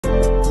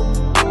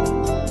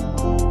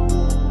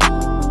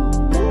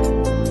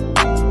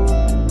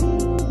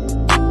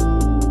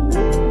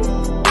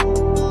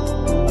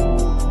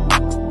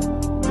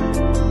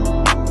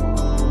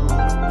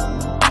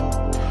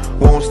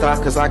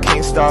cause I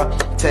can't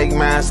stop. Take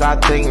mass, I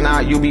think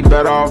not. You be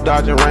better off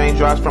dodging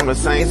raindrops from the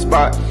same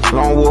spot.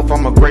 Lone wolf,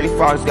 I'm a gray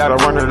fox. Gotta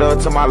run it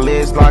up till my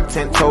legs locked.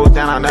 10 toes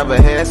down, I never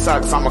had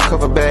socks. I'm a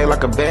cover bag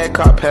like a bad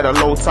cop. Had a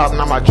low top,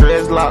 now my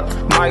dreads locked.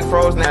 Mic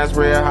froze, now it's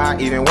real high.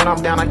 Even when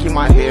I'm down, I keep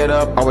my head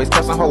up. Always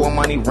cussing hoe when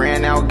money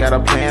ran out. Got a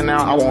plan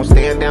now, I won't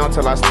stand down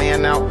till I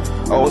stand out.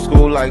 Old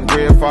school like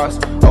Red Fox.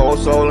 Old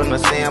soul in the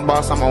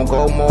sandbox. I'm on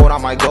go mode, I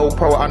might go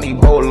pro. I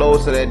need boat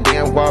loads to that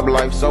damn wob.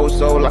 Life so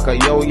like a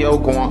yo-yo,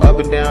 going up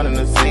and down in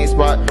the same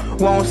spot.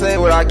 Won't say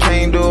what I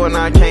can't do, and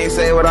I can't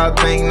say what I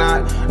think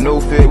not. New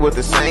fit with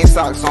the same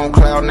socks on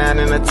cloud 9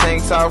 in a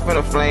tank top.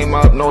 Finna flame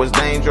up, know it's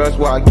dangerous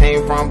where I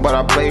came from, but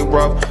I play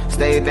rough.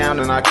 Stayed down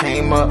and I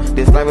came up.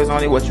 This life is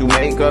only what you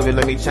make of it.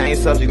 Let me change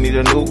subject, need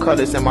a new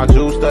color. Send my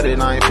jewels studded,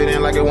 I ain't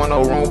fitting like it want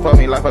no room for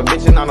me. Like a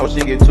bitch and I know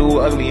she get too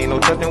ugly. Ain't no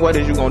trusting what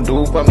is you gon'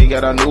 do for me.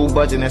 Got a new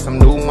budget and some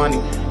new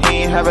money. He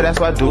ain't have it, that's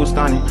why dude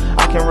stunning.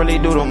 I can really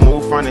do the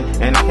move fronting,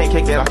 and I can't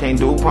kick that, I can't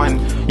do punning.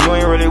 You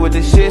ain't really with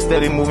the shit,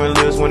 steady moving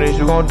lips. When is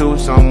you gon' do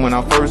something? When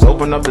I first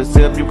open up the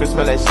zip, you can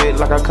smell that shit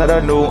like I cut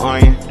a new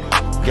onion.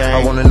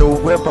 Gang. I want a new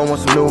whip, I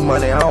want some new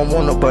money. I don't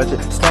want no budget.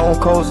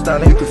 Stone cold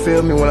stunning, you can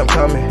feel me when I'm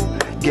coming.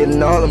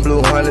 Getting all them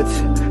blue hundreds,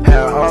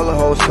 have all the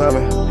hoes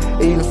coming.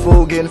 Eating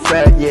food, getting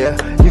fat, yeah.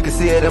 You can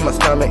see it in my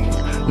stomach.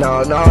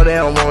 No, they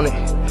don't want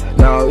it.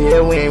 No,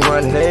 yeah, we ain't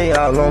running. They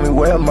all on me,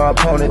 where my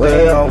opponent?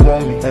 They all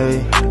want me.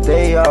 Hey,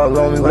 they all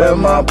on me, where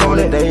my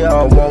opponent? They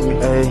all want me.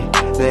 Hey,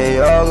 they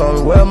all on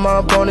me, where my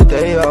opponent?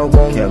 They all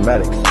want me.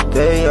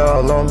 They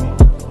all on me.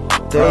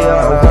 They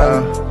all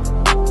want me.